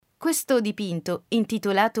Questo dipinto,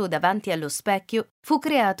 intitolato Davanti allo specchio, fu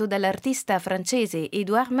creato dall'artista francese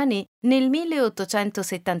Édouard Manet nel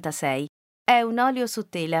 1876. È un olio su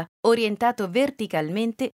tela, orientato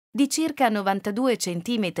verticalmente, di circa 92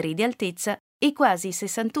 cm di altezza e quasi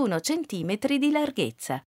 61 cm di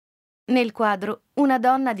larghezza. Nel quadro, una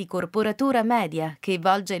donna di corporatura media che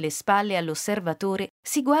volge le spalle all'osservatore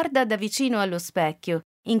si guarda da vicino allo specchio,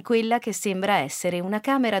 in quella che sembra essere una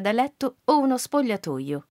camera da letto o uno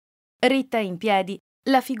spogliatoio. Ritta in piedi,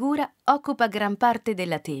 la figura occupa gran parte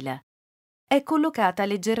della tela. È collocata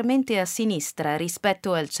leggermente a sinistra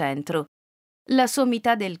rispetto al centro. La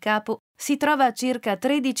sommità del capo si trova a circa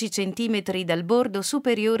 13 cm dal bordo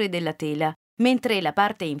superiore della tela, mentre la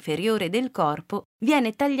parte inferiore del corpo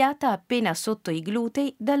viene tagliata appena sotto i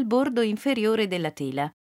glutei dal bordo inferiore della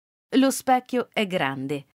tela. Lo specchio è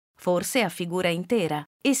grande, forse a figura intera,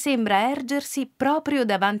 e sembra ergersi proprio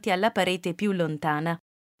davanti alla parete più lontana.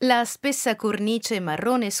 La spessa cornice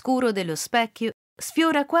marrone scuro dello specchio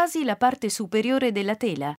sfiora quasi la parte superiore della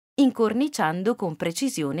tela, incorniciando con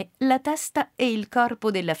precisione la testa e il corpo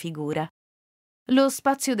della figura. Lo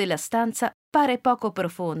spazio della stanza pare poco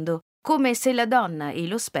profondo, come se la donna e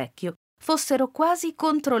lo specchio fossero quasi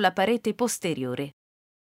contro la parete posteriore.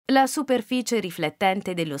 La superficie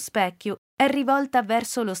riflettente dello specchio è rivolta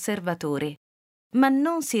verso l'osservatore, ma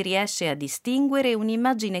non si riesce a distinguere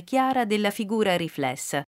un'immagine chiara della figura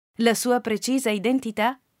riflessa. La sua precisa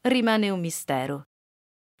identità rimane un mistero.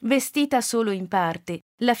 Vestita solo in parte,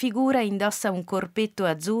 la figura indossa un corpetto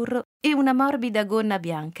azzurro e una morbida gonna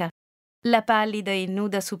bianca. La pallida e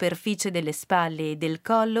nuda superficie delle spalle e del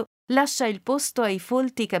collo lascia il posto ai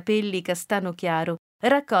folti capelli castano chiaro,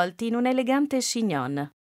 raccolti in un elegante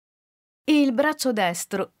chignon. Il braccio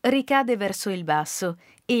destro ricade verso il basso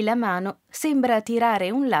e la mano sembra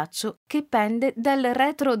tirare un laccio che pende dal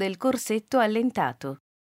retro del corsetto allentato.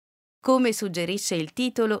 Come suggerisce il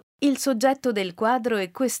titolo, il soggetto del quadro è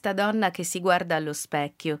questa donna che si guarda allo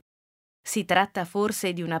specchio. Si tratta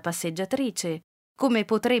forse di una passeggiatrice, come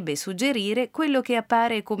potrebbe suggerire quello che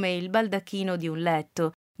appare come il baldacchino di un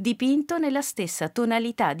letto, dipinto nella stessa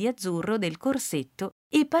tonalità di azzurro del corsetto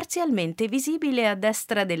e parzialmente visibile a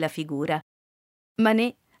destra della figura.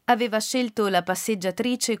 Manet aveva scelto la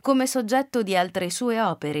passeggiatrice come soggetto di altre sue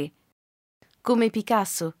opere. Come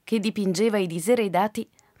Picasso, che dipingeva i diseredati,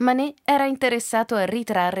 Manet era interessato a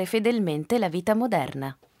ritrarre fedelmente la vita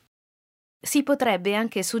moderna. Si potrebbe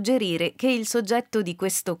anche suggerire che il soggetto di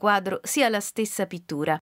questo quadro sia la stessa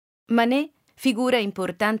pittura. Manet, figura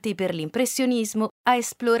importante per l'impressionismo, ha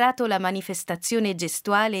esplorato la manifestazione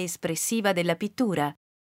gestuale espressiva della pittura.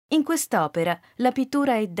 In quest'opera la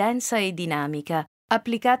pittura è densa e dinamica,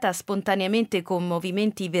 applicata spontaneamente con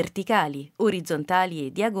movimenti verticali, orizzontali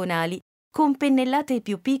e diagonali, con pennellate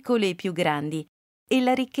più piccole e più grandi, e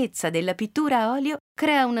la ricchezza della pittura a olio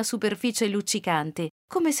crea una superficie luccicante,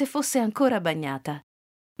 come se fosse ancora bagnata.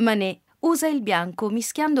 Manet usa il bianco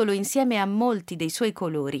mischiandolo insieme a molti dei suoi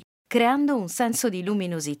colori, creando un senso di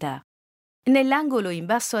luminosità. Nell'angolo in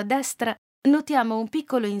basso a destra notiamo un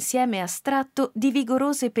piccolo insieme astratto di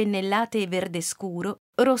vigorose pennellate verde scuro,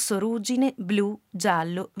 rosso ruggine, blu,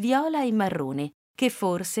 giallo, viola e marrone, che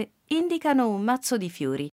forse indicano un mazzo di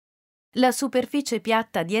fiori. La superficie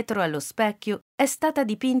piatta dietro allo specchio è stata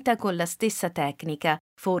dipinta con la stessa tecnica,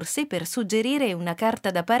 forse per suggerire una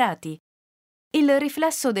carta da parati. Il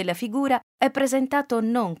riflesso della figura è presentato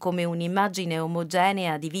non come un'immagine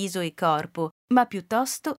omogenea di viso e corpo, ma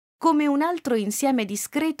piuttosto come un altro insieme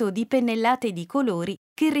discreto di pennellate di colori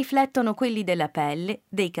che riflettono quelli della pelle,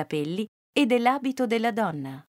 dei capelli e dell'abito della donna.